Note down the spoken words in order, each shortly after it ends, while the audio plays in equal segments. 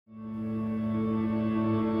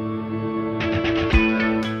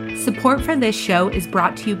Support for this show is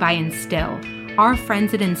brought to you by Instill. Our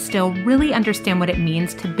friends at Instill really understand what it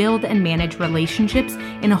means to build and manage relationships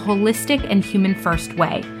in a holistic and human-first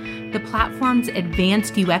way. The platform's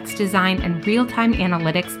advanced UX design and real-time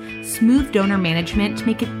analytics smooth donor management to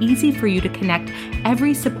make it easy for you to connect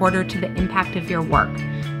every supporter to the impact of your work.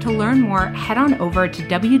 To learn more, head on over to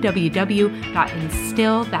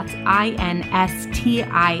www.instill, that's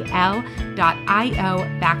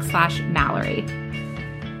instil.io/Mallory.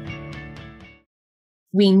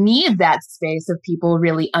 We need that space of people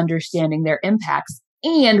really understanding their impacts.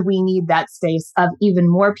 And we need that space of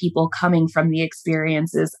even more people coming from the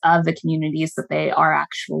experiences of the communities that they are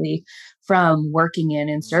actually from, working in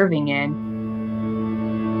and serving in.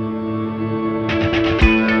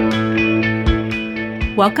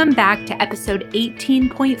 Welcome back to episode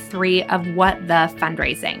 18.3 of What the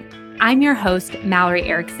Fundraising. I'm your host, Mallory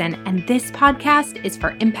Erickson, and this podcast is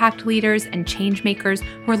for impact leaders and change makers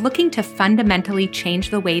who are looking to fundamentally change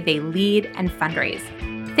the way they lead and fundraise.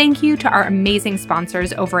 Thank you to our amazing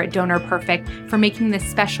sponsors over at Donor Perfect for making this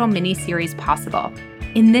special mini-series possible.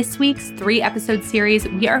 In this week's 3-episode series,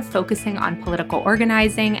 we are focusing on political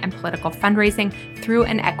organizing and political fundraising through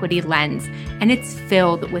an equity lens, and it's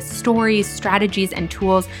filled with stories, strategies, and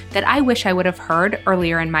tools that I wish I would have heard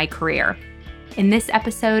earlier in my career. In this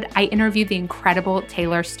episode, I interview the incredible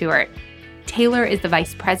Taylor Stewart. Taylor is the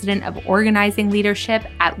Vice President of Organizing Leadership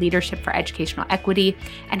at Leadership for Educational Equity,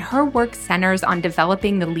 and her work centers on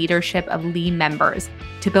developing the leadership of LEE members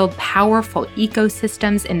to build powerful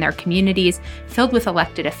ecosystems in their communities filled with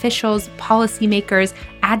elected officials, policymakers,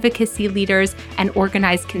 advocacy leaders, and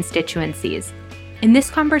organized constituencies. In this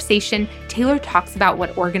conversation, Taylor talks about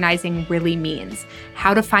what organizing really means,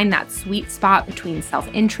 how to find that sweet spot between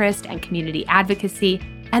self-interest and community advocacy,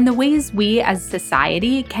 and the ways we as a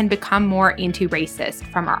society can become more anti-racist,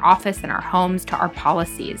 from our office and our homes to our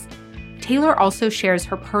policies. Taylor also shares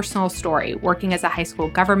her personal story working as a high school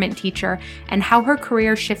government teacher and how her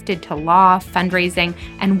career shifted to law, fundraising,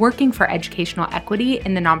 and working for educational equity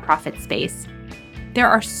in the nonprofit space. There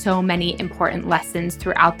are so many important lessons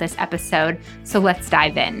throughout this episode, so let's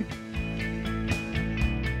dive in.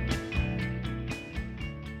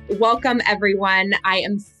 Welcome, everyone. I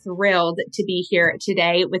am thrilled to be here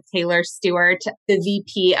today with Taylor Stewart, the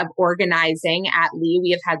VP of Organizing at LEE.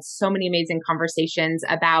 We have had so many amazing conversations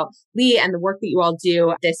about LEE and the work that you all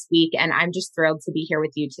do this week, and I'm just thrilled to be here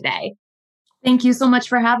with you today. Thank you so much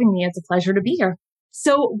for having me. It's a pleasure to be here.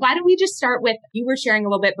 So why don't we just start with, you were sharing a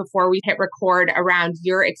little bit before we hit record around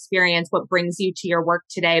your experience, what brings you to your work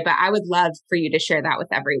today, but I would love for you to share that with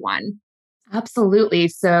everyone. Absolutely.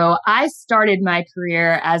 So I started my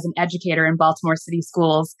career as an educator in Baltimore City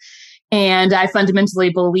Schools. And I fundamentally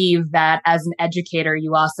believe that as an educator,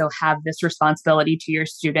 you also have this responsibility to your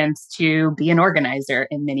students to be an organizer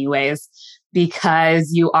in many ways,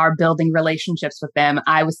 because you are building relationships with them.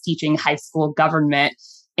 I was teaching high school government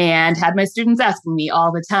and had my students asking me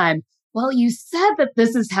all the time, well, you said that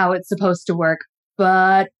this is how it's supposed to work,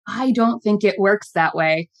 but I don't think it works that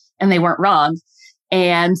way. And they weren't wrong.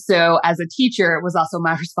 And so as a teacher, it was also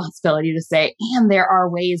my responsibility to say, and there are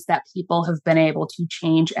ways that people have been able to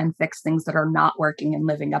change and fix things that are not working and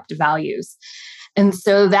living up to values. And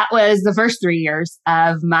so that was the first 3 years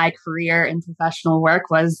of my career in professional work,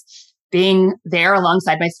 was being there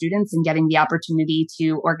alongside my students and getting the opportunity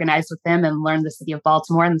to organize with them and learn the city of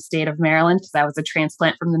Baltimore and the state of Maryland, because I was a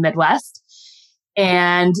transplant from the Midwest.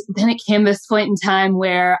 And then it came this point in time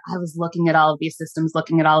where I was looking at all of these systems,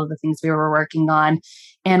 looking at all of the things we were working on,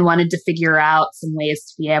 and wanted to figure out some ways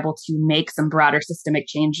to be able to make some broader systemic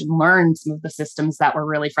change and learn some of the systems that were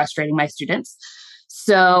really frustrating my students.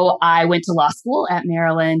 So I went to law school at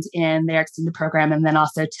Maryland in their extended program, and then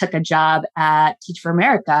also took a job at Teach for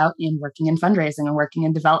America in working in fundraising and working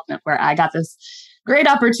in development, where I got this great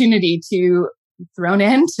opportunity to thrown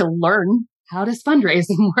in to learn how does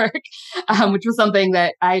fundraising work, which was something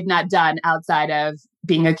that I had not done outside of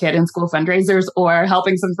being a kid in school fundraisers or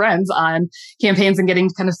helping some friends on campaigns and getting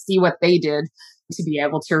to kind of see what they did to be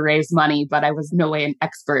able to raise money. But I was no way an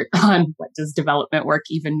expert on what does development work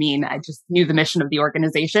even mean. I just knew the mission of the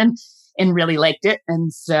organization and really liked it.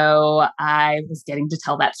 And so I was getting to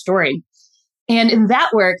tell that story. And in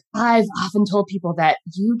that work, I've often told people that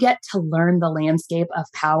you get to learn the landscape of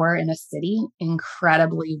power in a city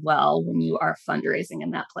incredibly well when you are fundraising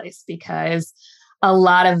in that place, because a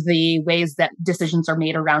lot of the ways that decisions are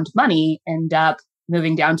made around money end up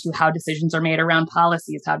moving down to how decisions are made around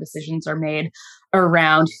policies, how decisions are made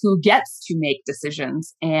around who gets to make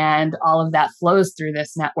decisions. And all of that flows through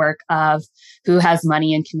this network of who has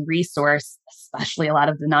money and can resource, especially a lot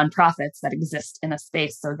of the nonprofits that exist in a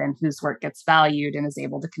space. So then whose work gets valued and is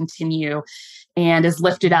able to continue and is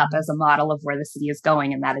lifted up as a model of where the city is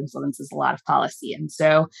going. And that influences a lot of policy. And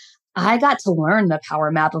so I got to learn the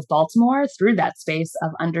power map of Baltimore through that space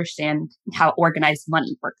of understand how organized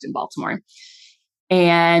money worked in Baltimore.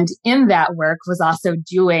 And in that work was also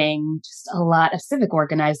doing just a lot of civic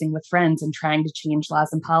organizing with friends and trying to change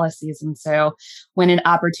laws and policies. And so when an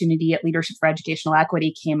opportunity at Leadership for Educational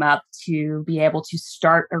Equity came up to be able to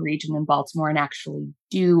start a region in Baltimore and actually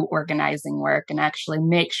do organizing work and actually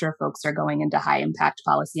make sure folks are going into high impact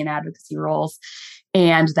policy and advocacy roles,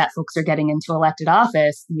 and that folks are getting into elected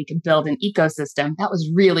office and we can build an ecosystem, that was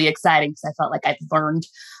really exciting because I felt like I'd learned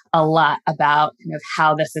a lot about kind of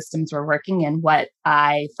how the systems were working and what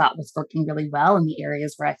I thought was working really well and the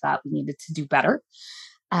areas where I thought we needed to do better.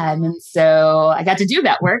 And so I got to do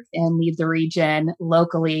that work and lead the region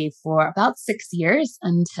locally for about 6 years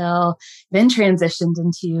until then transitioned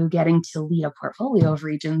into getting to lead a portfolio of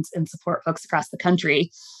regions and support folks across the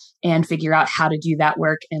country and figure out how to do that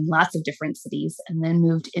work in lots of different cities. And then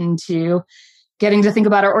moved into getting to think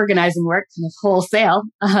about our organizing work kind of wholesale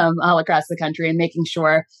all across the country and making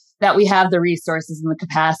sure that we have the resources and the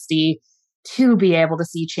capacity to be able to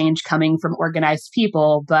see change coming from organized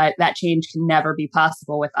people. But that change can never be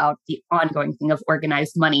possible without the ongoing thing of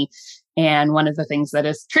organized money. And one of the things that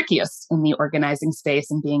is trickiest in the organizing space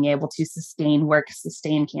and being able to sustain work,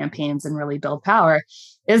 sustain campaigns, and really build power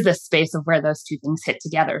is this space of where those two things hit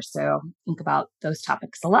together. So think about those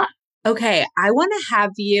topics a lot. Okay, I want to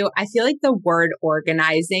have you, I feel like the word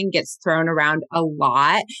organizing gets thrown around a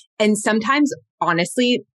lot. And sometimes,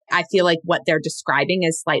 honestly, I feel like what they're describing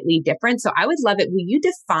is slightly different. So I would love it. Will you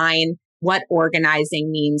define what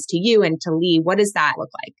organizing means to you and to Lee? What does that look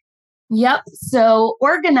like? Yep. So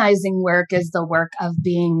organizing work is the work of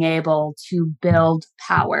being able to build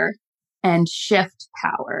power and shift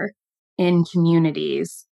power in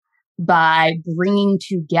communities by bringing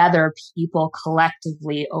together people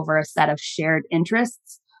collectively over a set of shared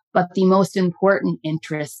interests. But the most important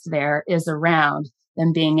interest there is around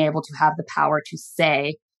them being able to have the power to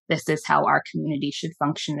say, this is how our community should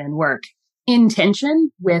function and work, in tension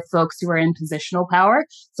with folks who are in positional power.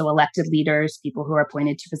 So elected leaders, people who are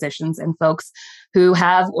appointed to positions, and folks who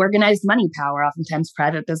have organized money power, oftentimes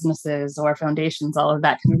private businesses or foundations, all of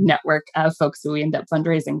that kind of network of folks who we end up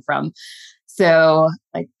fundraising from. So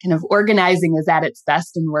like kind of organizing is at its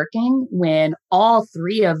best in working when all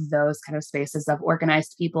three of those kind of spaces of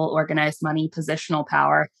organized people, organized money, positional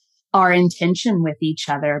power are in tension with each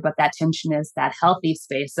other. But that tension is that healthy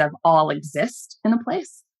space of all exist in a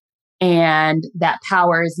place. And that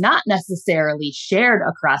power is not necessarily shared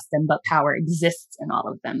across them, but power exists in all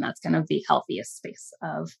of them. That's kind of the healthiest space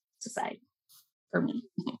of society for me.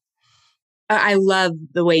 I love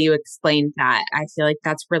the way you explained that. I feel like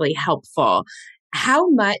that's really helpful. How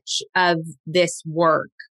much of this work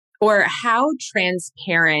or how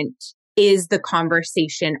transparent is the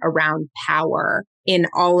conversation around power in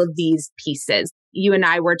all of these pieces? You and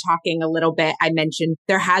I were talking a little bit. I mentioned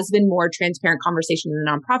there has been more transparent conversation in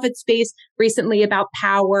the nonprofit space recently about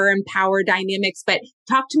power and power dynamics, but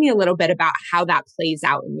talk to me a little bit about how that plays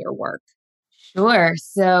out in your work. Sure.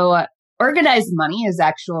 So organized money is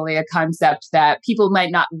actually a concept that people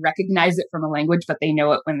might not recognize it from a language, but they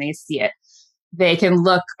know it when they see it. They can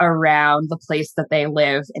look around the place that they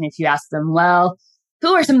live. And if you ask them, well,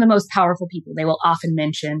 who are some of the most powerful people? They will often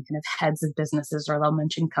mention kind of heads of businesses, or they'll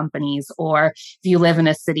mention companies. Or if you live in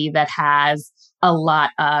a city that has a lot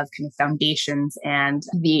of kind of foundations and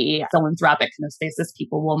the philanthropic kind of spaces,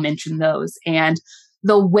 people will mention those. And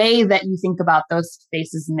the way that you think about those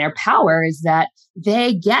spaces and their power is that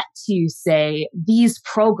they get to say, these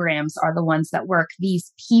programs are the ones that work.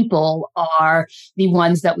 These people are the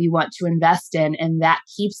ones that we want to invest in. And that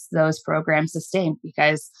keeps those programs sustained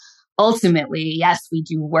because ultimately, yes, we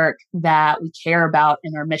do work that we care about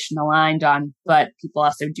and are mission aligned on, but people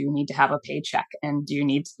also do need to have a paycheck and do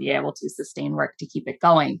need to be able to sustain work to keep it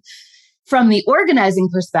going. From the organizing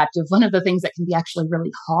perspective, one of the things that can be actually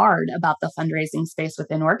really hard about the fundraising space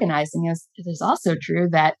within organizing is it is also true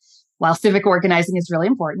that while civic organizing is really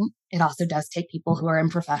important, it also does take people who are in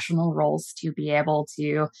professional roles to be able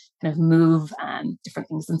to kind of move different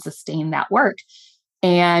things and sustain that work.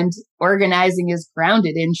 And organizing is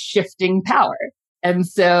grounded in shifting power. And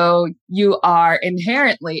so you are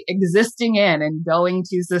inherently existing in and going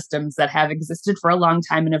to systems that have existed for a long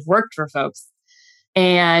time and have worked for folks.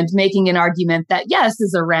 and making an argument that, yes,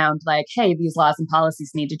 is around like, hey, these laws and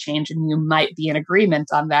policies need to change and you might be in agreement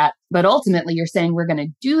on that. But ultimately, you're saying we're going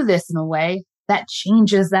to do this in a way that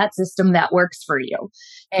changes that system that works for you.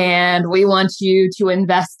 And we want you to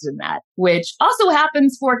invest in that, which also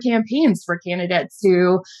happens for campaigns for candidates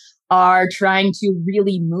who are trying to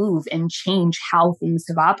really move and change how things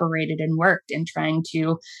have operated and worked and trying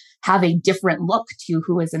to have a different look to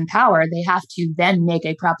who is in power. They have to then make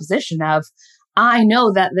a proposition of, I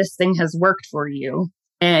know that this thing has worked for you,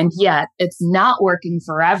 and yet it's not working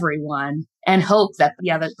for everyone, and hope that the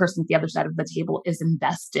other person at the other side of the table is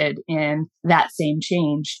invested in that same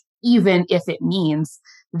change, even if it means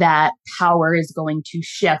that power is going to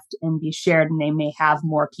shift and be shared, and they may have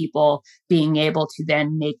more people being able to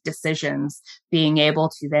then make decisions, being able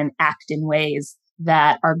to then act in ways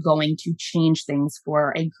that are going to change things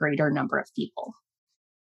for a greater number of people.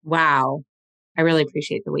 Wow. I really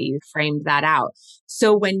appreciate the way you framed that out.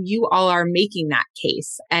 So when you all are making that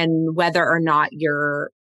case, and whether or not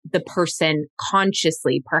the person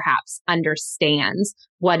consciously perhaps understands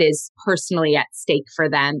what is personally at stake for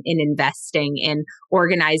them in investing in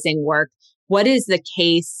organizing work, what is the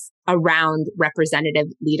case around representative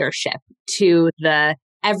leadership to the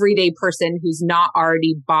everyday person who's not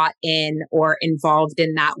already bought in or involved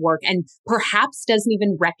in that work and perhaps doesn't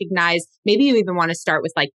even recognize, maybe you even want to start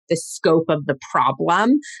with like the scope of the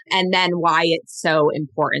problem and then why it's so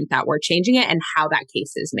important that we're changing it and how that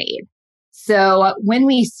case is made. So when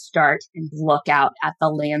we start and look out at the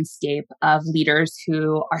landscape of leaders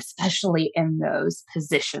who are especially in those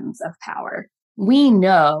positions of power, we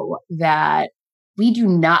know that we do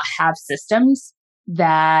not have systems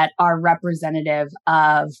that are representative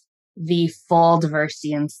of the full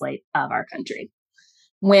diversity and slate of our country.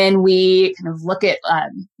 When we kind of look at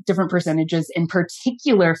different percentages in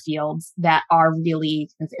particular fields that are really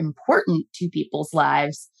kind of important to people's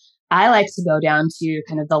lives, I like to go down to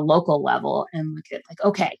kind of the local level and look at like,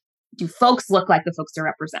 okay, do folks look like the folks they're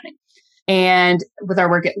representing? And with our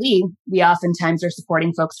work at Lee, we oftentimes are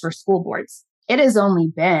supporting folks for school boards. It has only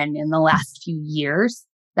been in the last few years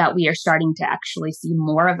that we are starting to actually see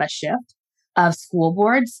more of a shift of school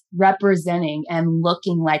boards representing and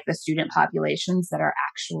looking like the student populations that are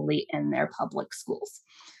actually in their public schools.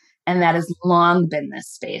 And that has long been this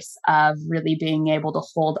space of really being able to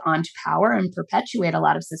hold on to power and perpetuate a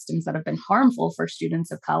lot of systems that have been harmful for students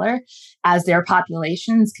of color as their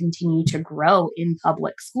populations continue to grow in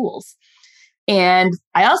public schools. And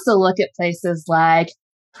I also look at places like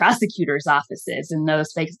prosecutors' offices and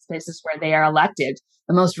those spaces where they are elected.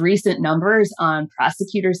 The most recent numbers on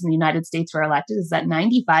prosecutors in the United States who are elected is that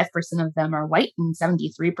 95% of them are white and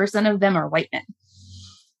 73% of them are white men.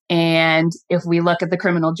 And if we look at the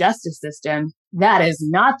criminal justice system, that is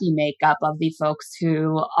not the makeup of the folks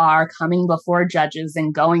who are coming before judges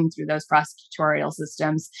and going through those prosecutorial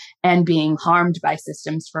systems and being harmed by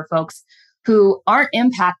systems for folks who aren't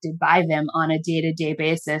impacted by them on a day-to-day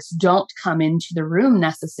basis, don't come into the room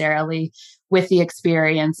necessarily with the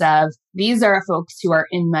experience of, these are folks who are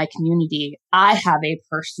in my community. I have a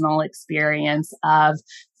personal experience of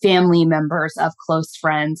family members, of close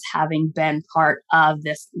friends having been part of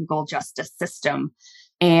this legal justice system,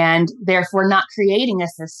 and therefore not creating a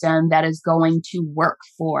system that is going to work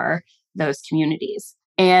for those communities.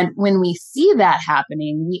 And when we see that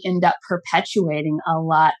happening, we end up perpetuating a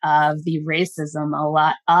lot of the racism, a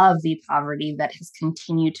lot of the poverty that has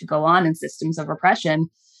continued to go on in systems of oppression,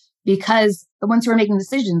 because the ones who are making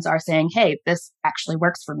decisions are saying, hey, this actually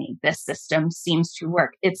works for me. This system seems to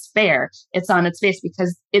work. It's fair. It's on its face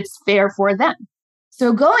because it's fair for them.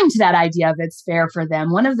 So going to that idea of it's fair for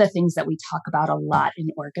them, one of the things that we talk about a lot in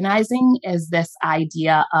organizing is this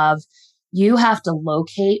idea of you have to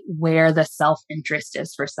locate where the self-interest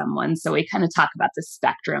is for someone. So we kind of talk about the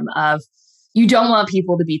spectrum of you don't want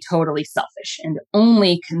people to be totally selfish and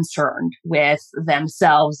only concerned with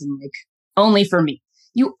themselves and like only for me.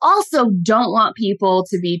 You also don't want people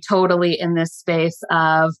to be totally in this space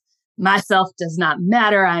of myself does not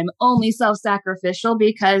matter. I'm only self-sacrificial,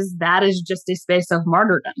 because that is just a space of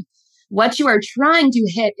martyrdom. What you are trying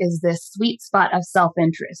to hit is this sweet spot of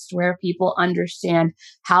self-interest where people understand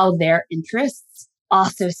how their interests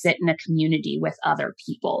also sit in a community with other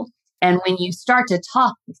people. And when you start to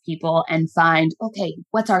talk with people and find, okay,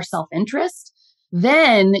 what's our self-interest?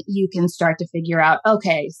 Then you can start to figure out,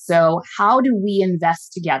 okay, so how do we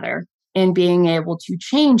invest together in being able to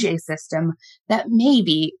change a system that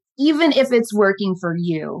maybe, even if it's working for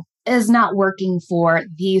you, is not working for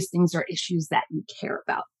these things or issues that you care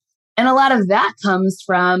about. And a lot of that comes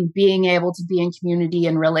from being able to be in community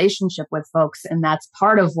and relationship with folks. And that's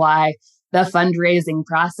part of why The fundraising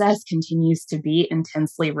process continues to be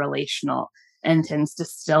intensely relational and tends to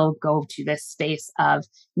still go to this space of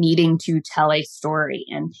needing to tell a story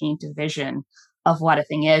and paint a vision of what a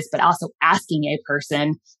thing is, but also asking a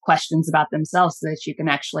person questions about themselves so that you can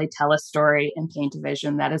actually tell a story and paint a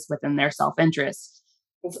vision that is within their self-interest.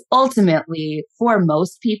 Because ultimately, for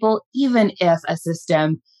most people, even if a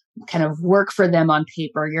system kind of work for them on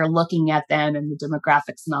paper, you're looking at them and the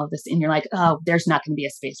demographics and all of this, and you're like, oh, there's not going to be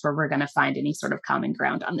a space where we're going to find any sort of common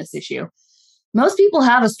ground on this issue. Most people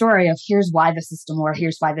have a story of here's why the system or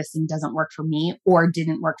here's why this thing doesn't work for me or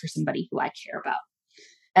didn't work for somebody who I care about.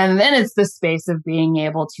 And then it's the space of being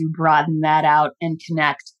able to broaden that out and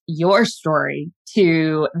connect your story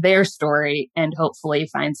to their story and hopefully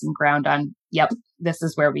find some ground on, yep, this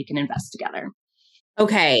is where we can invest together.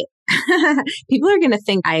 Okay. People are going to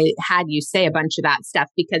think I had you say a bunch of that stuff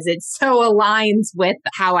because it so aligns with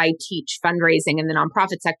how I teach fundraising in the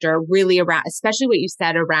nonprofit sector, really around, especially what you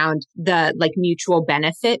said around the like mutual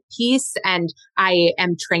benefit piece. And I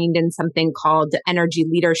am trained in something called energy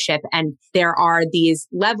leadership. And there are these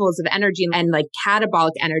levels of energy and like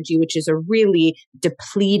catabolic energy, which is a really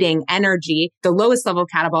depleting energy. The lowest level of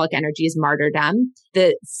catabolic energy is martyrdom.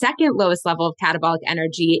 The second lowest level of catabolic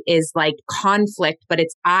energy is like conflict, but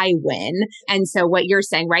it's I win. And so what you're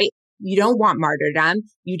saying, right? You don't want martyrdom.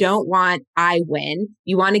 You don't want I win.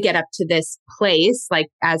 You want to get up to this place, like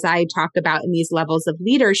as I talk about in these levels of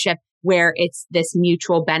leadership, where it's this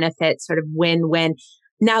mutual benefit sort of win-win.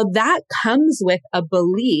 Now that comes with a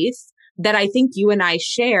belief that I think you and I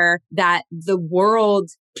share, that the world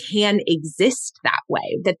can exist that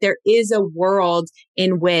way, that there is a world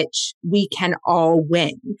in which we can all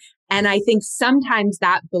win. And I think sometimes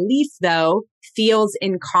that belief, though, feels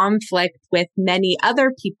in conflict with many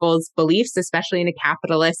other people's beliefs, especially in a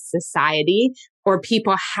capitalist society, or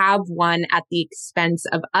people have one at the expense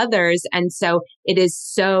of others. And so it is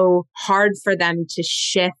so hard for them to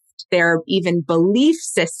shift their even belief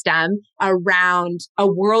system around a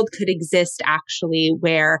world could exist actually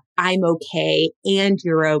where I'm okay and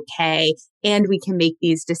you're okay and we can make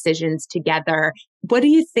these decisions together. What do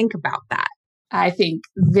you think about that? I think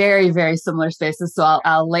very, very similar spaces. So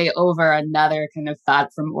I'll lay over another kind of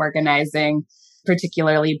thought from organizing,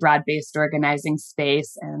 particularly broad-based organizing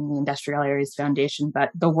space and the Industrial Areas Foundation, but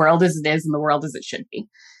the world as it is and the world as it should be.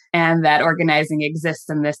 And that organizing exists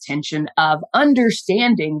in this tension of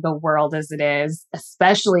understanding the world as it is,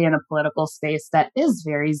 especially in a political space that is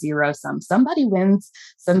very zero-sum. Somebody wins,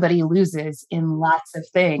 somebody loses in lots of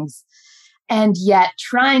things. And yet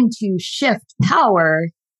trying to shift power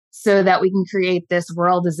so that we can create this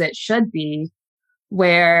world as it should be,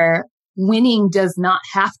 where winning does not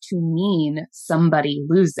have to mean somebody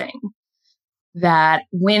losing. That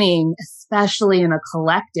winning, especially in a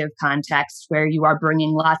collective context where you are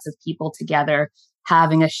bringing lots of people together,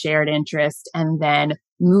 having a shared interest, and then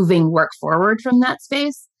moving work forward from that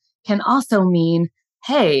space, can also mean,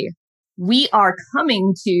 hey, we are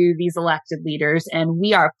coming to these elected leaders and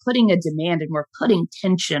we are putting a demand and we're putting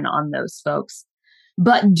tension on those folks.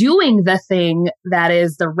 But doing the thing that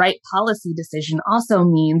is the right policy decision also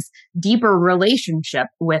means deeper relationship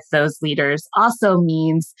with those leaders, also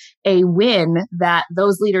means a win that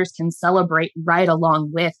those leaders can celebrate right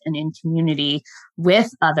along with and in community with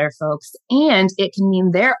other folks. And it can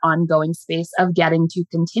mean their ongoing space of getting to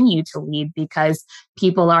continue to lead because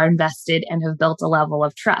people are invested and have built a level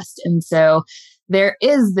of trust. And so there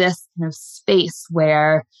is this kind of space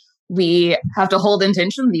where we have to hold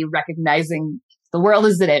intention, the recognizing the world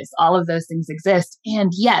as it is, all of those things exist.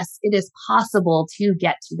 And yes, it is possible to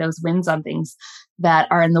get to those wins on things that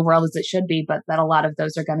are in the world as it should be, but that a lot of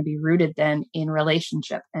those are going to be rooted then in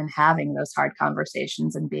relationship and having those hard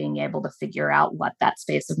conversations and being able to figure out what that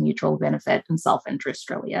space of mutual benefit and self-interest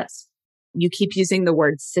really is. You keep using the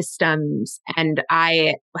word systems. And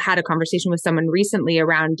I had a conversation with someone recently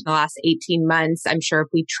around the last 18 months. I'm sure if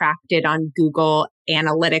we tracked it on Google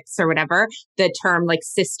Analytics or whatever, the term like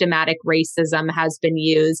systematic racism has been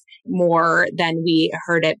used more than we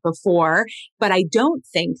heard it before. But I don't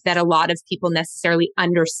think that a lot of people necessarily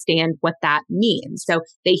understand what that means. So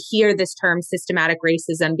they hear this term systematic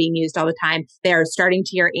racism being used all the time. They're starting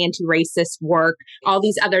to hear anti-racist work, all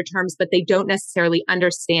these other terms, but they don't necessarily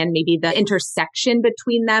understand maybe the intersection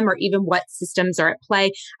between them or even what systems are at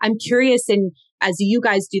play. I'm curious as you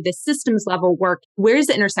guys do the systems level work, where's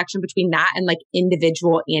the intersection between that and like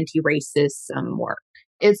individual anti-racism work?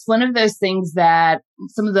 It's one of those things that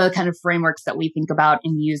some of the kind of frameworks that we think about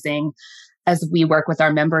in using as we work with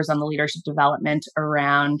our members on the leadership development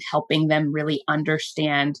around helping them really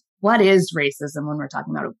understand what is racism when we're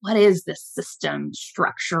talking about it. What is this system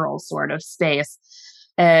structural sort of space?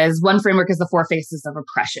 As one framework is the 4 faces of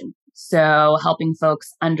oppression. So helping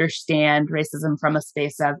folks understand racism from a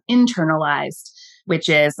space of internalized, which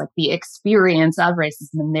is like the experience of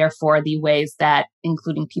racism, and therefore the ways that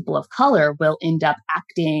including people of color will end up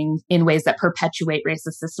acting in ways that perpetuate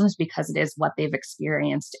racist systems because it is what they've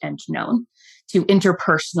experienced and known. To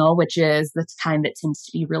interpersonal, which is the kind that tends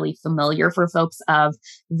to be really familiar for folks of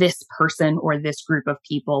this person or this group of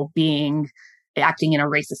people acting in a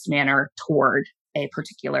racist manner toward a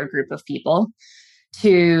particular group of people,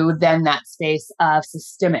 to then that space of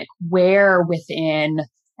systemic, where within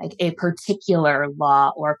like a particular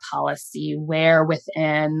law or policy, where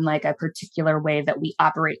within like a particular way that we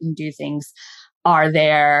operate and do things, are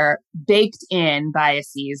there baked in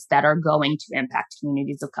biases that are going to impact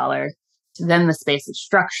communities of color, to then the space of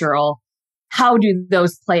structural, how do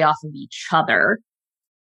those play off of each other?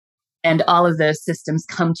 And all of those systems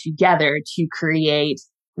come together to create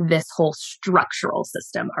this whole structural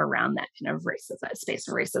system around that kind of racism, that space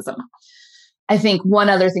of racism. I think one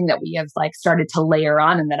other thing that we have like started to layer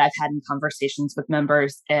on and that I've had in conversations with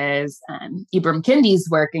members is Ibram Kendi's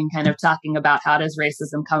work in kind of talking about how does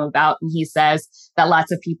racism come about. And he says that lots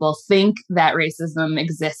of people think that racism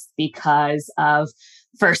exists because of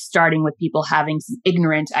first starting with people having some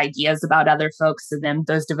ignorant ideas about other folks, and then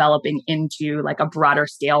those developing into like a broader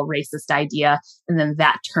scale racist idea, and then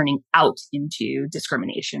that turning out into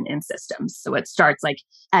discrimination in systems. So it starts like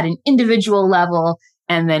at an individual level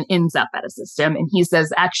and then ends up at a system. And he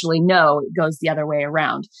says, actually, no, it goes the other way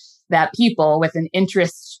around, that people with an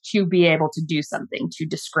interest to be able to do something, to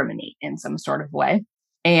discriminate in some sort of way.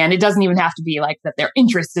 And it doesn't even have to be like that their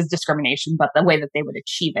interest is discrimination, but the way that they would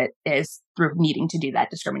achieve it is through needing to do that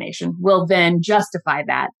discrimination, will then justify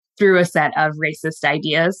that through a set of racist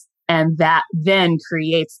ideas. And that then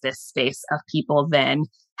creates this space of people then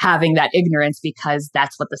having that ignorance because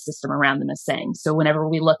that's what the system around them is saying. So whenever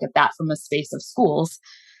we look at that from a space of schools,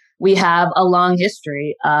 we have a long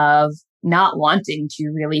history of not wanting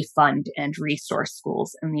to really fund and resource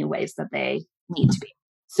schools in the ways that they need to be.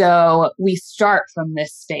 So we start from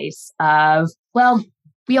this space of, well,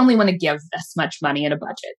 we only want to give this much money in a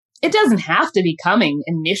budget. It doesn't have to be coming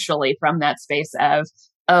initially from that space of,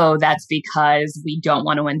 oh, that's because we don't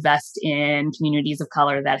want to invest in communities of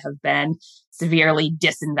color that have been severely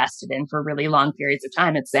disinvested in for really long periods of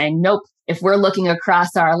time. It's saying, nope, if we're looking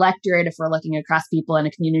across our electorate, if we're looking across people in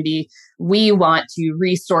a community, we want to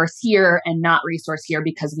resource here and not resource here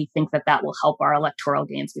because we think that that will help our electoral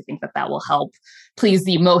gains. We think that that will help please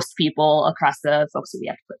the most people across the folks that we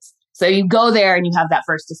have to please. So you go there and you have that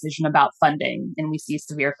first decision about funding, and we see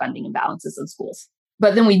severe funding imbalances in schools.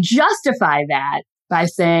 But then we justify that by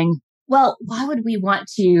saying, well, why would we want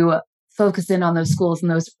to focus in on those schools in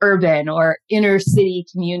those urban or inner city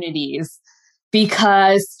communities?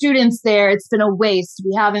 Because students there, it's been a waste.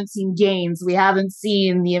 We haven't seen gains. We haven't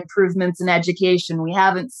seen the improvements in education. We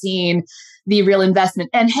haven't seen the real investment.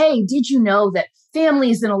 And hey, did you know that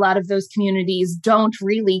families in a lot of those communities don't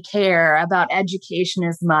really care about education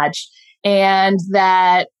as much, and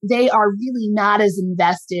that they are really not as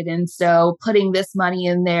invested? And so putting this money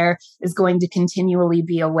in there is going to continually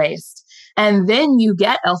be a waste. And then you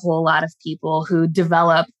get a whole lot of people who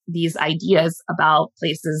develop these ideas about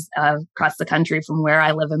places across the country, from where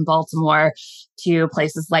I live in Baltimore to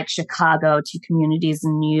places like Chicago, to communities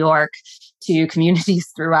in New York, to communities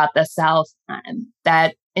throughout the South,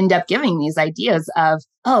 that end up giving these ideas of,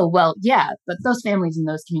 oh, well, yeah, but those families in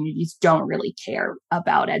those communities don't really care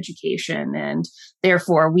about education, and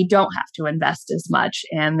therefore we don't have to invest as much.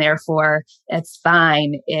 And therefore it's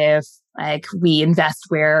fine if like we invest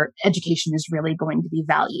where education is really going to be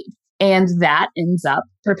valued. And that ends up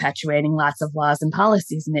perpetuating lots of laws and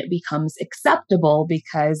policies, and it becomes acceptable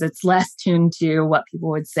because it's less tuned to what people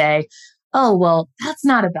would say, oh, well, that's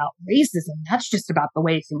not about racism. That's just about the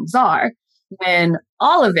way things are. When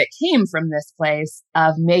all of it came from this place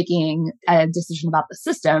of making a decision about the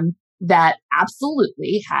system that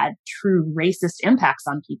absolutely had true racist impacts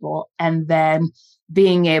on people, and then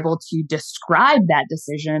being able to describe that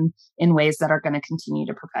decision in ways that are going to continue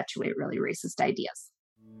to perpetuate really racist ideas.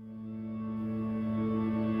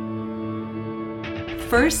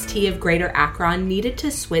 First Tee of Greater Akron needed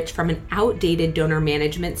to switch from an outdated donor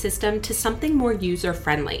management system to something more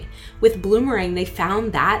user-friendly. With Bloomerang, they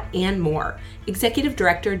found that and more. Executive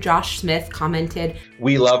Director Josh Smith commented,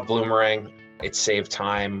 "We love Bloomerang. It's saved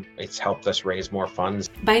time. It's helped us raise more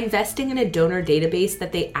funds. By investing in a donor database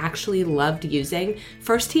that they actually loved using,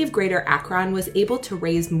 First Tee of Greater Akron was able to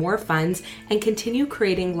raise more funds and continue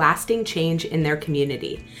creating lasting change in their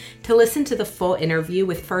community. To listen to the full interview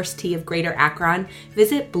with First Tee of Greater Akron,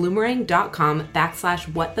 visit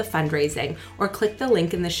bloomerang.com/whatthefundraising or click the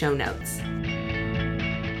link in the show notes.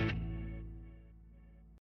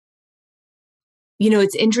 You know,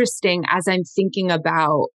 it's interesting as I'm thinking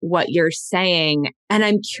about what you're saying, and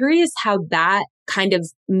I'm curious how that kind of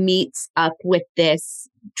meets up with this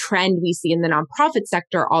trend we see in the nonprofit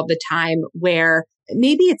sector all the time, where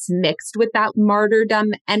maybe it's mixed with that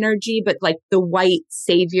martyrdom energy, but like the white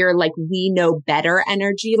savior, like we know better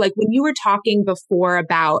energy. Like when you were talking before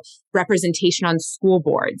about representation on school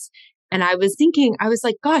boards, and I was thinking, I was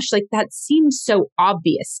like, gosh, like that seems so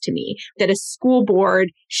obvious to me that a school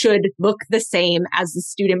board should look the same as the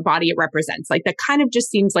student body it represents. Like that kind of just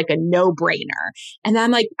seems like a no-brainer. And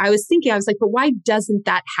I'm like, I was like, but why doesn't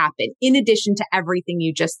that happen in addition to everything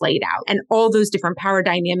you just laid out and all those different power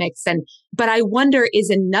dynamics? But I wonder, is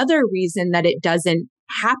another reason that it doesn't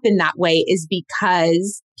happen that way is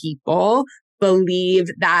because people believe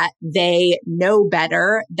that they know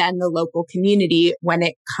better than the local community when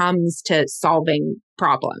it comes to solving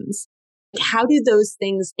problems. How do those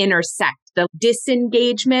things intersect? The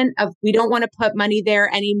disengagement of we don't want to put money there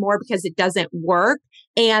anymore because it doesn't work,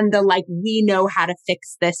 and the like, we know how to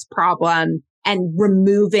fix this problem, and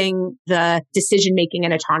removing the decision-making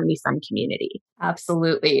and autonomy from community.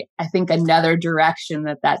 Absolutely. I think another direction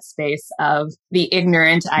that space of the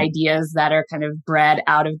ignorant ideas that are kind of bred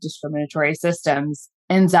out of discriminatory systems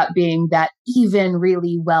ends up being that even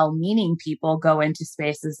really well-meaning people go into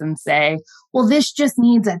spaces and say, well, this just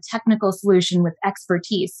needs a technical solution with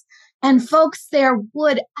expertise. And folks there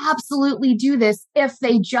would absolutely do this if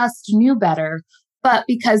they just knew better. But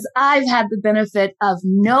because I've had the benefit of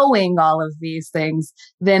knowing all of these things,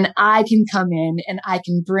 then I can come in and I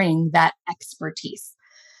can bring that expertise.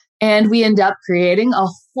 And we end up creating a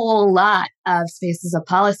whole lot of spaces of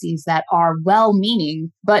policies that are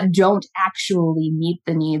well-meaning, but don't actually meet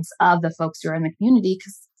the needs of the folks who are in the community,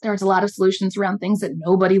 because there's a lot of solutions around things that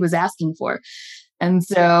nobody was asking for. And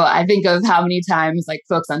so I think of how many times like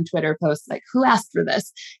folks on Twitter post like, who asked for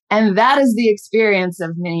this? And that is the experience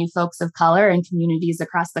of many folks of color and communities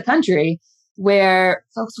across the country, where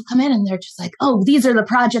folks will come in and they're just like, oh, these are the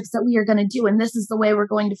projects that we are going to do, and this is the way we're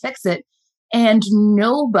going to fix it. And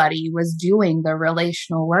nobody was doing the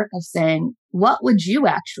relational work of saying, what would you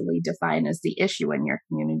actually define as the issue in your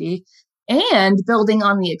community? And building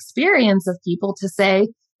on the experience of people to say,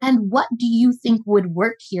 and what do you think would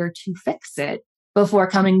work here to fix it, before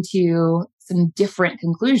coming to some different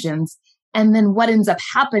conclusions. And then what ends up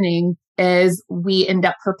happening is we end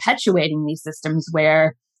up perpetuating these systems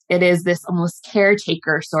where it is this almost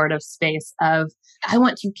caretaker sort of space of, I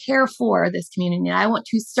want to care for this community, and I want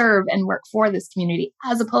to serve and work for this community,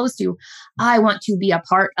 as opposed to, I want to be a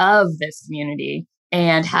part of this community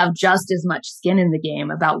and have just as much skin in the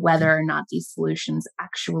game about whether or not these solutions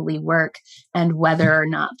actually work and whether or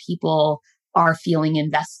not people are feeling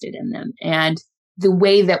invested in them. And the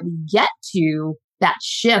way that we get to that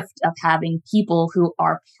shift of having people who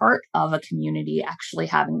are part of a community actually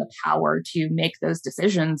having the power to make those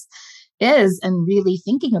decisions is, and really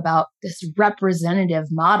thinking about this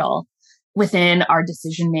representative model within our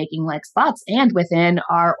decision-making like spots and within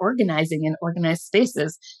our organizing and organized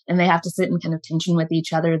spaces. And they have to sit in kind of tension with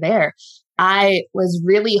each other there. I was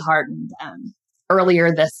really heartened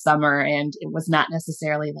earlier this summer, and it was not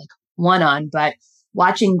necessarily like one-on, but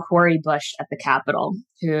watching Cori Bush at the Capitol,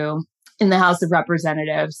 who in the House of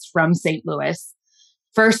Representatives from St. Louis,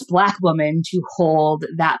 first Black woman to hold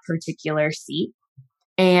that particular seat.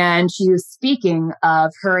 And she was speaking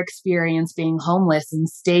of her experience being homeless and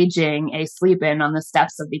staging a sleep-in on the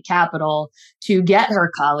steps of the Capitol to get her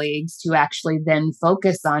colleagues to actually then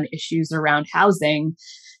focus on issues around housing,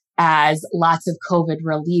 as lots of COVID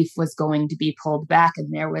relief was going to be pulled back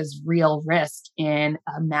and there was real risk in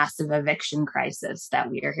a massive eviction crisis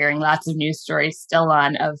that we are hearing lots of news stories still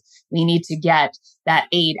on of we need to get that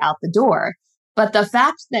aid out the door. But the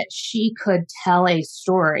fact that she could tell a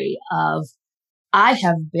story of, I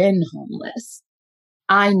have been homeless.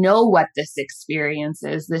 I know what this experience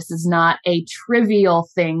is. This is not a trivial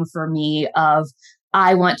thing for me of,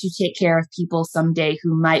 I want to take care of people someday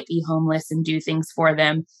who might be homeless and do things for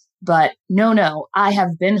them. But no, I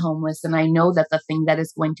have been homeless, and I know that the thing that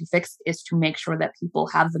is going to fix it is to make sure that people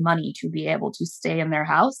have the money to be able to stay in their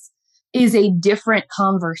house, is a different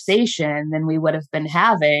conversation than we would have been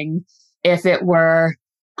having if it were,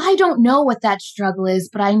 I don't know what that struggle is,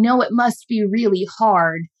 but I know it must be really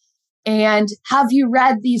hard. And have you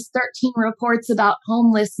read these 13 reports about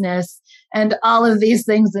homelessness and all of these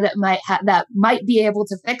things that it might be able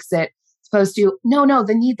to fix it? Opposed to, no,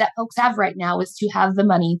 the need that folks have right now is to have the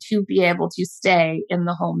money to be able to stay in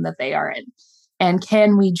the home that they are in. And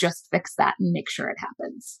can we just fix that and make sure it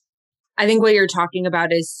happens? I think what you're talking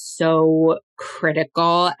about is so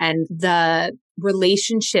critical. And the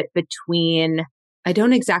relationship between, I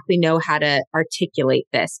don't exactly know how to articulate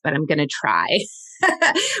this, but I'm going to try.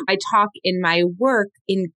 I talk in my work,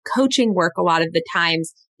 in coaching work, a lot of the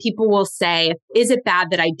times, people will say, is it bad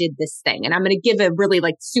that I did this thing? And I'm going to give a really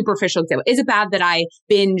superficial example. Is it bad that I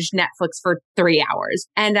binged Netflix for 3 hours?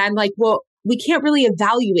 And I'm like, well, we can't really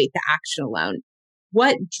evaluate the action alone.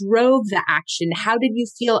 What drove the action? How did you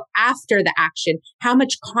feel after the action? How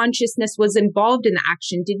much consciousness was involved in the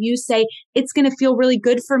action? Did you say, it's going to feel really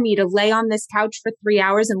good for me to lay on this couch for 3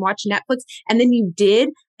 hours and watch Netflix? And then you did.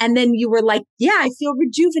 And then you were like, yeah, I feel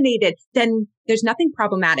rejuvenated. Then there's nothing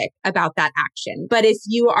problematic about that action. But if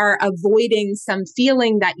you are avoiding some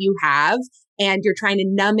feeling that you have and you're trying to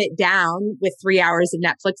numb it down with 3 hours of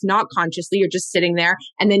Netflix, not consciously, you're just sitting there,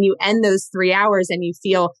 and then you end those 3 hours and you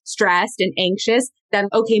feel stressed and anxious, then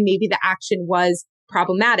okay, maybe the action was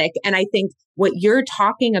problematic. And I think what you're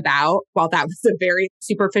talking about, while that was a very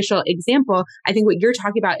superficial example, I think what you're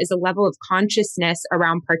talking about is a level of consciousness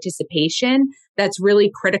around participation that's really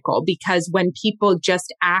critical, because when people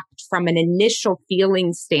just act from an initial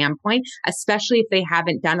feeling standpoint, especially if they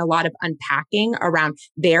haven't done a lot of unpacking around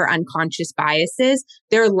their unconscious biases,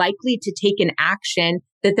 they're likely to take an action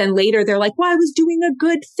that then later they're like, well, I was doing a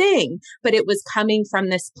good thing, but it was coming from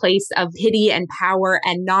this place of pity and power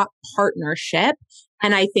and not partnership.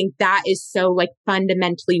 And I think that is so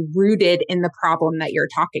fundamentally rooted in the problem that you're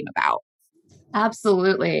talking about.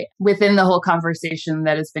 Absolutely. Within the whole conversation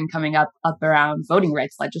that has been coming up around voting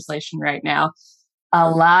rights legislation right now, a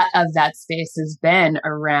lot of that space has been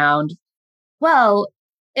around, well,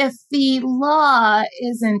 if the law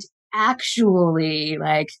isn't actually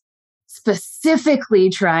specifically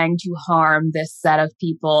trying to harm this set of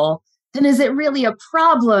people, then is it really a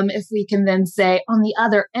problem if we can then say on the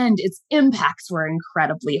other end, its impacts were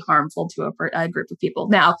incredibly harmful to a group of people?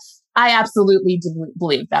 Now, I absolutely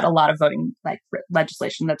believe that a lot of voting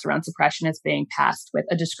legislation that's around suppression is being passed with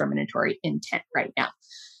a discriminatory intent right now.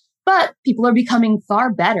 But people are becoming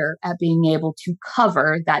far better at being able to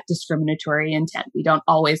cover that discriminatory intent. We don't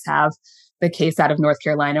always have the case out of North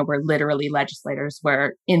Carolina where literally legislators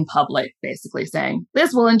were in public basically saying,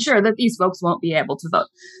 this will ensure that these folks won't be able to vote.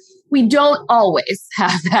 We don't always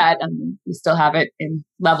have that. We still have it in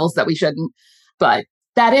levels that we shouldn't, but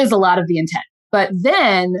that is a lot of the intent. But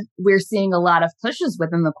then we're seeing a lot of pushes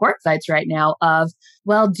within the court sites right now of,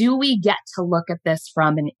 well, do we get to look at this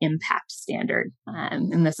from an impact standard?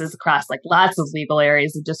 And this is across lots of legal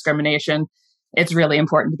areas of discrimination. It's really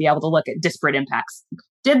important to be able to look at disparate impacts.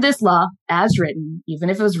 Did this law, as written, even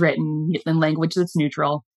if it was written in language that's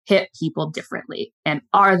neutral, hit people differently? And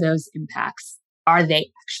are those impacts, are they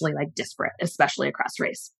actually disparate, especially across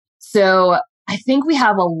race? So I think we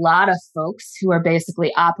have a lot of folks who are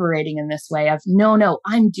basically operating in this way of, no,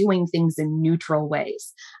 I'm doing things in neutral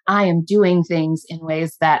ways. I am doing things in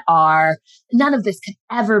ways that are, none of this could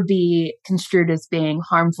ever be construed as being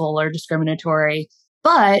harmful or discriminatory.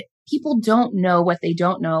 But people don't know what they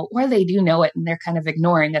don't know, or they do know it and they're kind of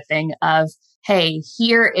ignoring a thing of, hey,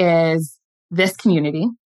 here is this community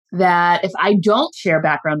that if I don't share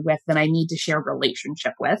background with, then I need to share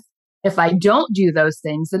relationship with. If I don't do those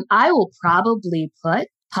things, then I will probably put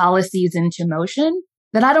policies into motion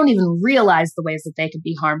that I don't even realize the ways that they could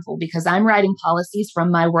be harmful, because I'm writing policies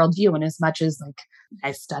from my worldview. And as much as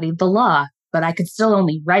I studied the law, but I could still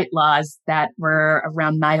only write laws that were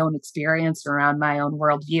around my own experience, around my own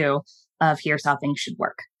worldview of here's how things should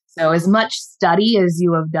work. So as much study as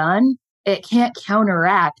you have done, it can't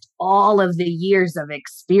counteract all of the years of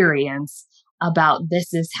experience about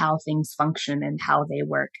this is how things function and how they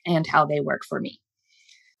work for me.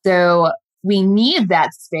 So we need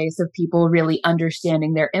that space of people really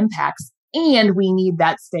understanding their impacts. And we need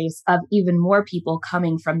that space of even more people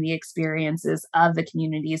coming from the experiences of the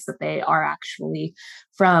communities that they are actually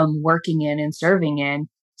from, working in and serving in,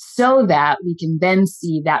 so that we can then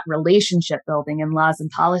see that relationship building in laws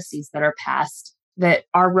and policies that are passed that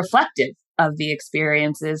are reflective of the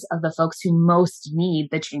experiences of the folks who most need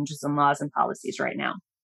the changes in laws and policies right now.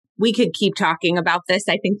 We could keep talking about this,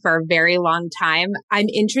 I think, for a very long time. I'm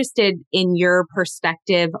interested in your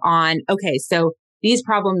perspective on, okay, so these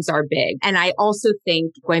problems are big. And I also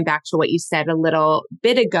think, going back to what you said a little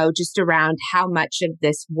bit ago, just around how much of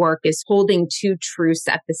this work is holding two truths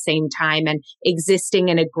at the same time and existing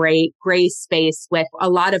in a gray space with a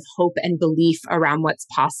lot of hope and belief around what's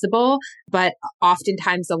possible, but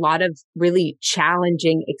oftentimes a lot of really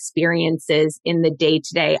challenging experiences in the day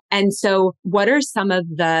to day. And so what are some of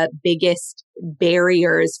the biggest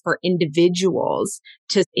barriers for individuals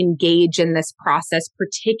to engage in this process,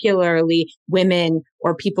 particularly women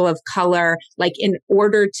or people of color? Like, in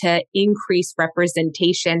order to increase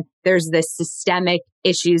representation, there's this systemic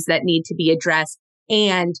issues that need to be addressed.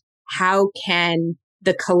 And how can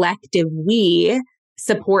the collective we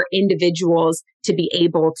support individuals to be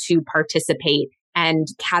able to participate? And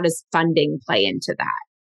how does funding play into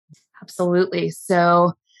that? Absolutely.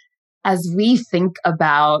 So as we think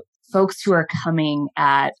about folks who are coming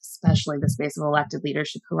at especially the space of elected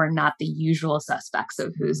leadership, who are not the usual suspects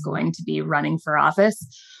of who's going to be running for office,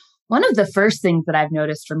 one of the first things that I've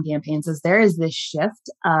noticed from campaigns is there is this shift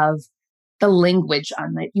of the language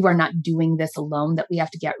on that you are not doing this alone that we have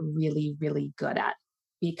to get really, really good at.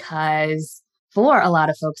 Because for a lot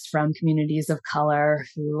of folks from communities of color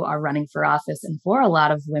who are running for office, and for a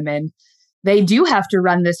lot of women, they do have to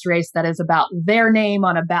run this race that is about their name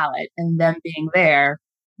on a ballot and them being there.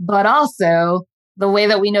 But also, the way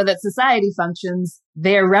that we know that society functions,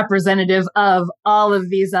 they're representative of all of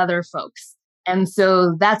these other folks. And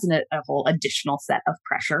so that's a whole additional set of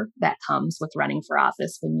pressure that comes with running for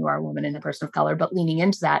office when you are a woman and a person of color, but leaning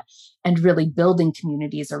into that and really building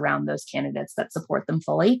communities around those candidates that support them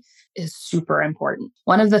fully is super important.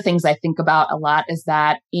 One of the things I think about a lot is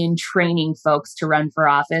that in training folks to run for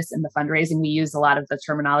office in the fundraising, we use a lot of the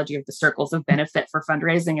terminology of the circles of benefit for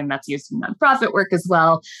fundraising, and that's used in nonprofit work as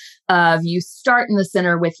well. You start in the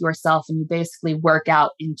center with yourself and you basically work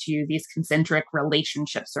out into these concentric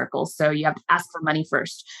relationship circles. So you have to ask for money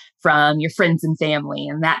first from your friends and family,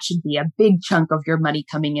 and that should be a big chunk of your money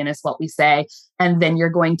coming in, is what we say. And then you're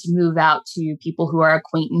going to move out to people who are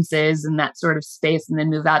acquaintances and that sort of space, and then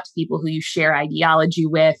move out to people who you share ideology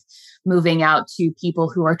with, moving out to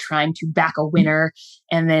people who are trying to back a winner,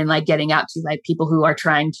 and then like getting out to like people who are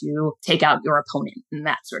trying to take out your opponent, and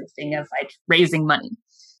that sort of thing of like raising money.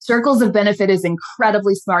 Circles of benefit is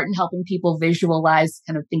incredibly smart in helping people visualize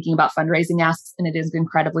kind of thinking about fundraising asks, and it is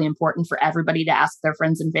incredibly important for everybody to ask their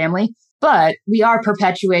friends and family. But we are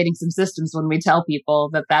perpetuating some systems when we tell people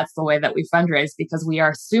that that's the way that we fundraise, because we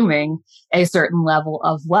are assuming a certain level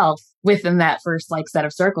of wealth within that first like set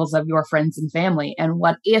of circles of your friends and family. And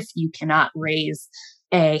what if you cannot raise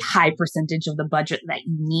a high percentage of the budget that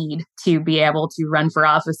you need to be able to run for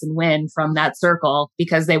office and win from that circle,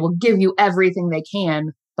 because they will give you everything they can,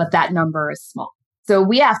 but that number is small. So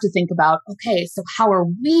we have to think about, okay, so how are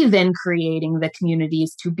we then creating the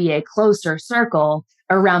communities to be a closer circle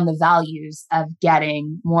around the values of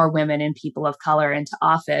getting more women and people of color into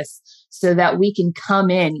office, so that we can come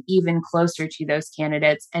in even closer to those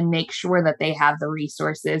candidates and make sure that they have the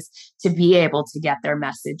resources to be able to get their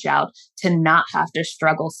message out, to not have to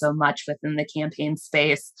struggle so much within the campaign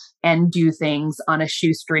space and do things on a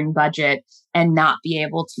shoestring budget and not be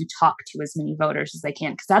able to talk to as many voters as they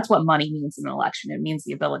can. Because that's what money means in an election. It means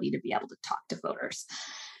the ability to be able to talk to voters.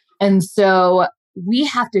 And so we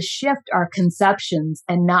have to shift our conceptions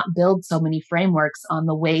and not build so many frameworks on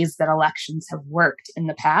the ways that elections have worked in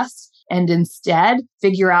the past, and instead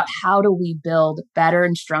figure out how do we build better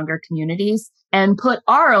and stronger communities and put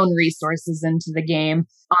our own resources into the game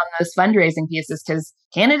on those fundraising pieces, because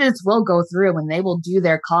candidates will go through and they will do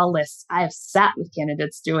their call lists. I have sat with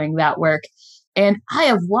candidates doing that work, and I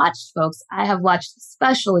have watched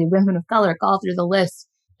especially women of color call through the list.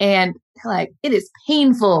 And like, it is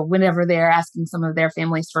painful whenever they're asking some of their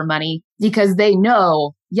families for money, because they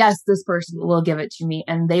know, yes, this person will give it to me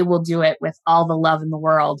and they will do it with all the love in the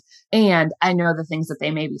world. And I know the things that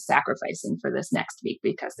they may be sacrificing for this next week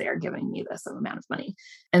because they are giving me this amount of money.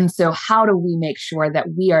 And so how do we make sure that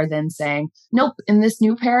we are then saying, nope, in this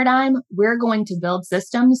new paradigm, we're going to build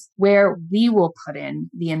systems where we will put in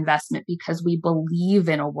the investment, because we believe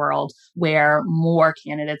in a world where more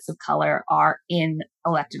candidates of color are in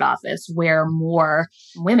elected office, where more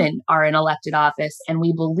women are in elected office, and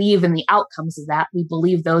we believe in the outcomes of that. We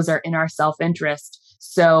believe those are in our self-interest.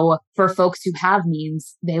 So for folks who have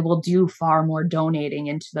means, they will do far more donating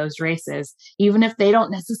into those races, even if they don't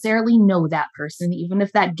necessarily know that person, even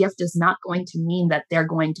if that gift is not going to mean that they're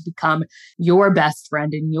going to become your best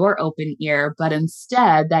friend in your open ear, but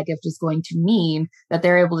instead that gift is going to mean that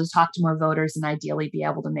they're able to talk to more voters and ideally be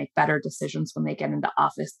able to make better decisions when they get into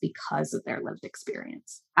office because of their lived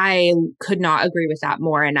experience. I could not agree with that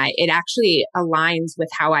more. And it actually aligns with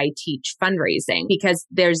how I teach fundraising, because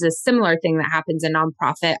there's a similar thing that happens in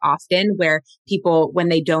nonprofit often where people, when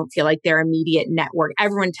they don't feel like their immediate network,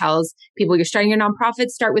 everyone tells people, you're starting your nonprofit,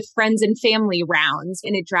 start with friends and family rounds.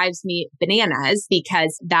 And it drives me bananas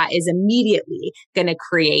because that is immediately going to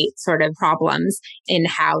create sort of problems in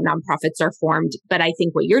how nonprofits are formed. But I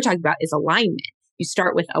think what you're talking about is alignment. You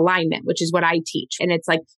start with alignment, which is what I teach. And it's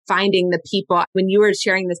like finding the people. When you were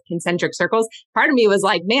sharing this concentric circles, part of me was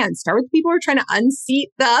like, man, start with the people who are trying to unseat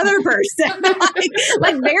the other person.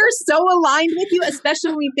 like they're so aligned with you,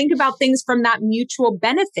 especially when we think about things from that mutual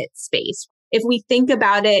benefit space. If we think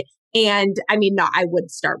about it, and I mean, no, I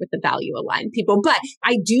would start with the value aligned people, but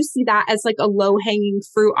I do see that as like a low hanging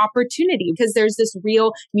fruit opportunity because there's this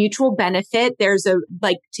real mutual benefit. There's a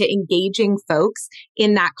like to engaging folks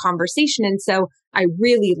in that conversation. And so I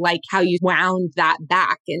really like how you wound that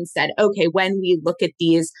back and said, okay, when we look at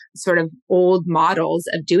these sort of old models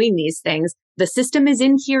of doing these things, the system is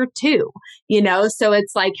in here too, So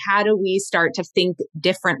it's like, how do we start to think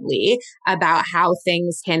differently about how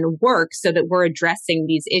things can work so that we're addressing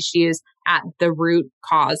these issues at the root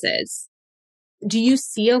causes? Do you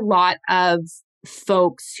see a lot of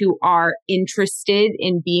folks who are interested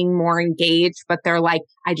in being more engaged, but they're like,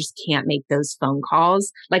 I just can't make those phone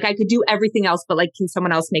calls. Like I could do everything else, but like, can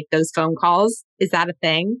someone else make those phone calls? Is that a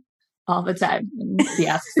thing? All the time.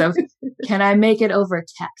 Yes. So can I make it over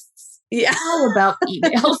texts? Yeah. How about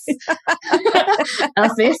emails? A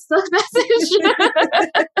Facebook message?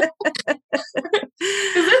 Because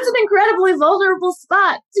it's an incredibly vulnerable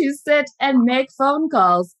spot to sit and make phone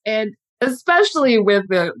calls. And especially with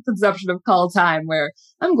the conception of call time, where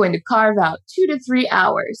I'm going to carve out 2 to 3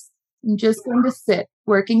 hours. I'm just going to sit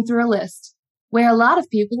working through a list where a lot of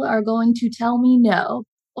people are going to tell me no,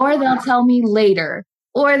 or they'll tell me later,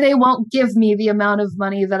 or they won't give me the amount of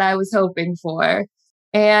money that I was hoping for.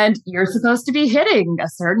 And you're supposed to be hitting a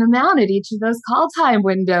certain amount at each of those call time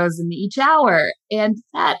windows in each hour. And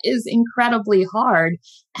that is incredibly hard.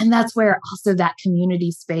 And that's where also that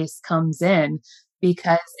community space comes in,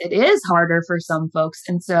 because it is harder for some folks.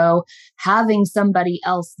 And so having somebody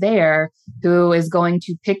else there who is going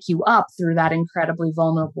to pick you up through that incredibly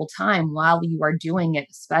vulnerable time while you are doing it,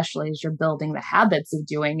 especially as you're building the habits of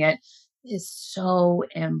doing it, is so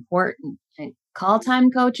important. And call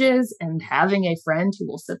time coaches and having a friend who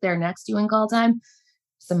will sit there next to you in call time,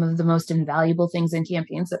 some of the most invaluable things in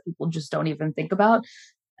campaigns that people just don't even think about.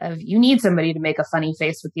 You need somebody to make a funny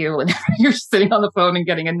face with you whenever you're sitting on the phone and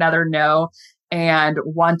getting another no and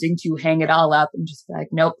wanting to hang it all up and just be like,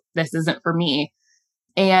 nope, this isn't for me.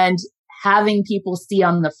 And having people see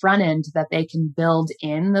on the front end that they can build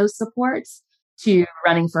in those supports to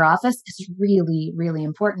running for office is really, really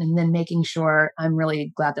important. And then making sure, I'm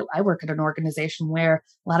really glad that I work at an organization where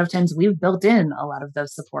a lot of times we've built in a lot of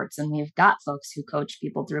those supports, and we've got folks who coach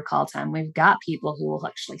people through call time. We've got people who will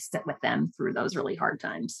actually sit with them through those really hard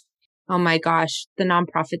times. Oh my gosh, the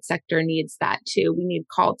nonprofit sector needs that too. We need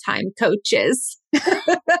call time coaches.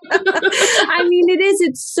 I mean,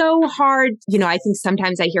 it's so hard. I think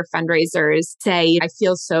sometimes I hear fundraisers say, I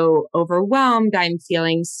feel so overwhelmed. I'm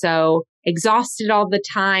feeling so exhausted all the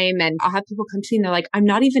time. And I'll have people come to me and they're like, I'm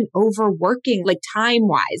not even overworking, like time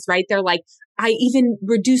wise, right? They're like, I even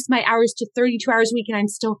reduced my hours to 32 hours a week and I'm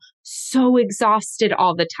still so exhausted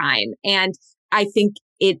all the time. And I think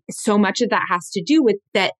so much of that has to do with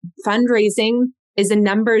that fundraising is a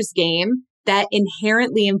numbers game that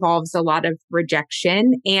inherently involves a lot of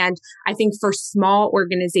rejection. And I think for small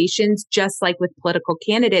organizations, just like with political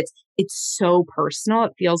candidates, it's so personal.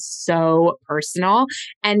 It feels so personal.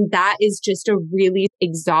 And that is just a really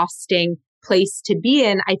exhausting place to be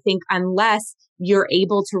in, I think, unless you're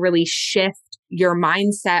able to really shift your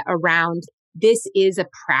mindset around this is a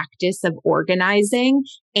practice of organizing,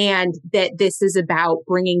 and that this is about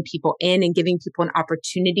bringing people in and giving people an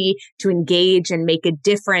opportunity to engage and make a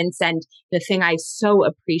difference. And the thing I so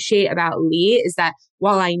appreciate about Lee is that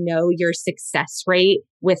while I know your success rate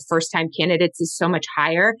with first-time candidates is so much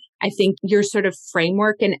higher, I think your sort of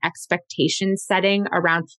framework and expectation setting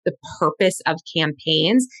around the purpose of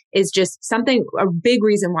campaigns is just something, a big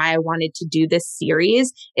reason why I wanted to do this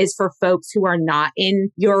series is for folks who are not in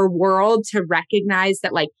your world to recognize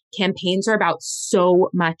that like campaigns are about so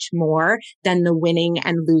much more than the winning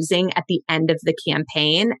and losing at the end of the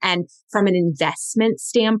campaign. And from an investment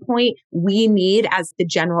standpoint, we need, as the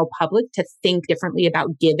general public, to think differently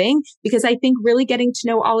about giving. Because I think really getting to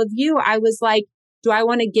know all of you, I was like, do I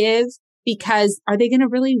want to give? Because are they going to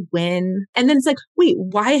really win? And then it's like, wait,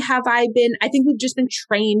 why have I think we've just been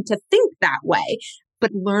trained to think that way.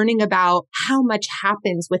 But learning about how much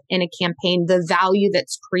happens within a campaign, the value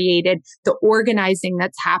that's created, the organizing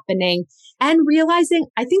that's happening, and realizing,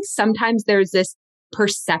 I think sometimes there's this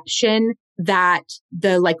perception that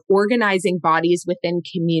the organizing bodies within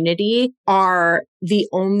community are the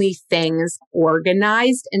only things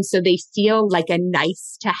organized. And so they feel like a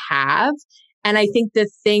nice to have. And I think the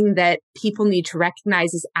thing that people need to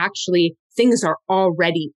recognize is actually things are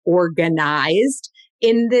already organized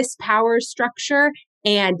in this power structure.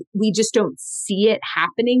 And we just don't see it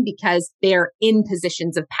happening because they're in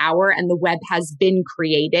positions of power and the web has been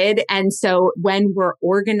created. And so when we're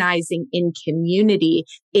organizing in community,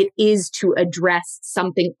 it is to address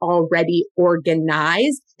something already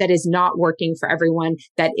organized that is not working for everyone,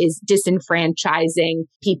 that is disenfranchising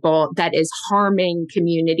people, that is harming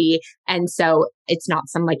community. And so it's not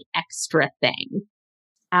some extra thing.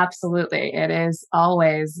 Absolutely. It is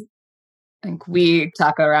always, I think we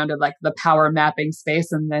talk around it like the power mapping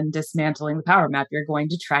space, and then dismantling the power map. You're going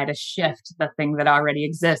to try to shift the thing that already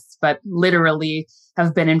exists, but literally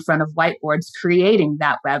have been in front of whiteboards creating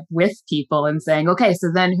that web with people and saying, okay, so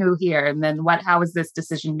then who here? And then how is this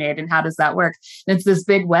decision made? And how does that work? And it's this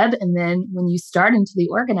big web. And then when you start into the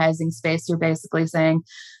organizing space, you're basically saying,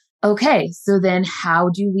 okay, so then how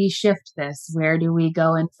do we shift this? Where do we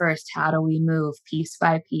go in first? How do we move piece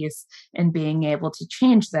by piece and being able to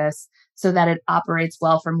change this so that it operates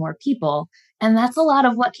well for more people? And that's a lot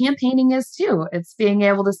of what campaigning is too. It's being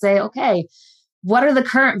able to say, okay, what are the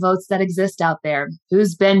current votes that exist out there?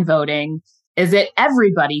 Who's been voting? Is it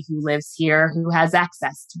everybody who lives here who has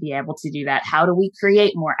access to be able to do that? How do we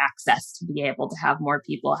create more access to be able to have more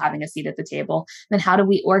people having a seat at the table? Then how do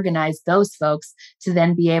we organize those folks to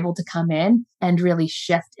then be able to come in and really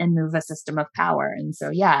shift and move a system of power? And so,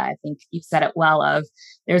 yeah, I think you've said it well of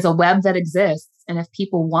there's a web that exists. And if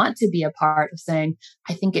people want to be a part of saying,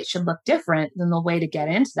 I think it should look different, then the way to get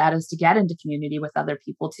into that is to get into community with other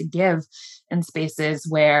people, to give in spaces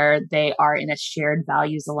where they are in a shared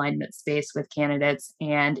values alignment space with candidates.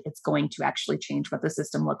 And it's going to actually change what the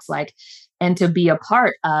system looks like, and to be a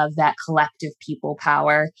part of that collective people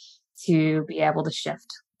power to be able to shift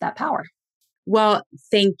that power. Well,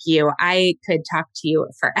 thank you. I could talk to you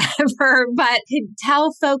forever, but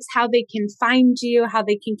tell folks how they can find you, how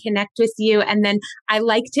they can connect with you. And then I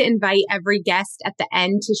like to invite every guest at the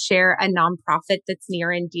end to share a nonprofit that's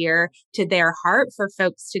near and dear to their heart for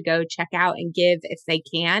folks to go check out and give if they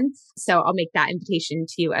can. So I'll make that invitation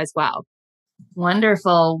to you as well.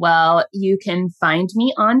 Wonderful. Well, you can find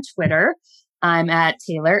me on Twitter. I'm at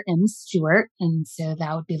Taylor M. Stewart. And so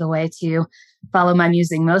that would be the way to follow my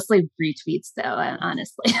musing. Mostly retweets, though,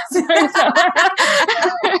 honestly.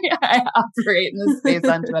 I operate in this space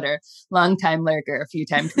on Twitter. Long-time lurker, a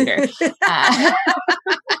few-time tweeter.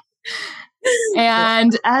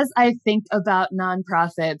 And as I think about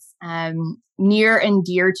nonprofits, near and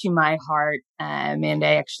dear to my heart, and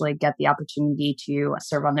I actually get the opportunity to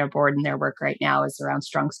serve on their board, and their work right now is around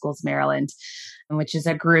Strong Schools Maryland, which is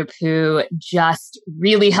a group who just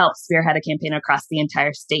really helped spearhead a campaign across the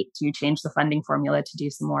entire state to change the funding formula to do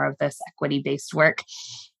some more of this equity-based work.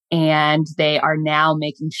 And they are now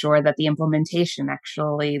making sure that the implementation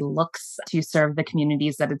actually looks to serve the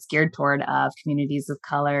communities that it's geared toward, of communities of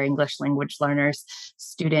color, English language learners,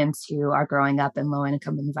 students who are growing up in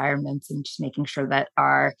low-income environments, and just making sure that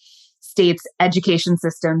our state's education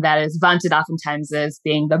system, that is vaunted oftentimes as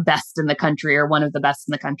being the best in the country, or one of the best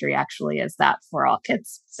in the country, actually is that for all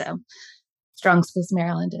kids. So Strong Schools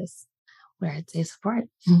Maryland is where I'd say support.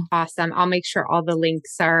 Awesome. I'll make sure all the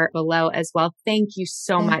links are below as well. Thank you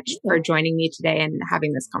so much for joining me today and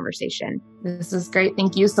having this conversation. This is great.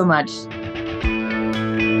 Thank you so much.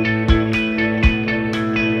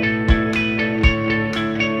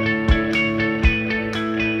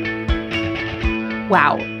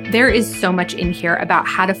 Wow. There is so much in here about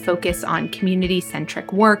how to focus on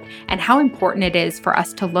community-centric work and how important it is for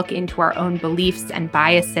us to look into our own beliefs and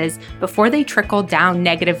biases before they trickle down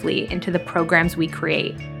negatively into the programs we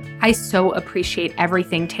create. I so appreciate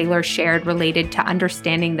everything Taylor shared related to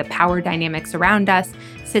understanding the power dynamics around us,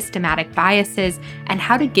 systematic biases, and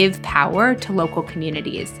how to give power to local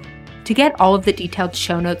communities. To get all of the detailed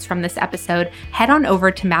show notes from this episode, head on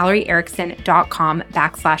over to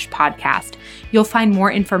MalloryErickson.com/podcast. You'll find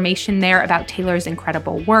more information there about Taylor's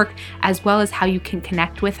incredible work, as well as how you can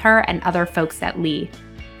connect with her and other folks at Lee.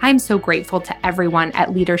 I'm so grateful to everyone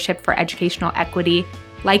at Leadership for Educational Equity.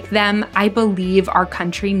 Like them, I believe our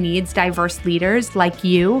country needs diverse leaders like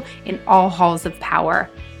you in all halls of power.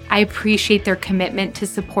 I appreciate their commitment to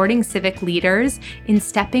supporting civic leaders in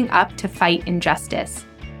stepping up to fight injustice.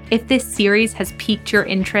 If this series has piqued your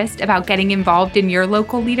interest about getting involved in your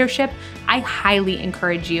local leadership, I highly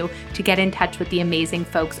encourage you to get in touch with the amazing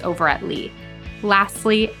folks over at Lee.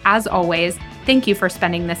 Lastly, as always, thank you for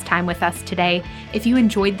spending this time with us today. If you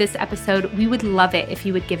enjoyed this episode, we would love it if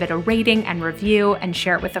you would give it a rating and review and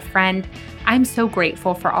share it with a friend. I'm so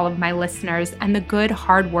grateful for all of my listeners and the good,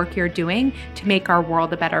 hard work you're doing to make our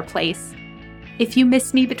world a better place. If you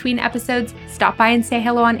miss me between episodes, stop by and say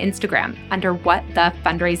hello on Instagram under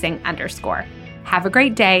 @whatthefundraising_. Have a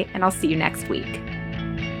great day, and I'll see you next week.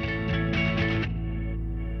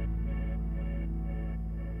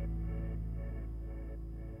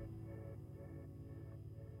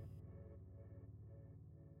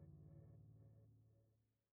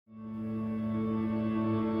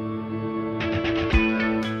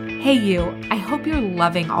 Hey you, I hope you're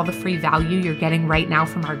loving all the free value you're getting right now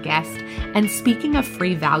from our guest. And speaking of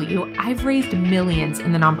free value, I've raised millions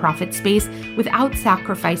in the nonprofit space without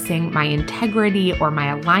sacrificing my integrity or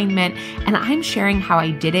my alignment, and I'm sharing how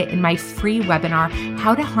I did it in my free webinar,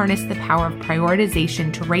 How to Harness the Power of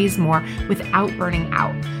Prioritization to Raise More Without Burning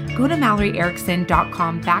Out. Go to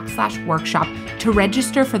MalloryErickson.com/workshop to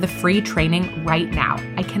register for the free training right now.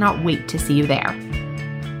 I cannot wait to see you there.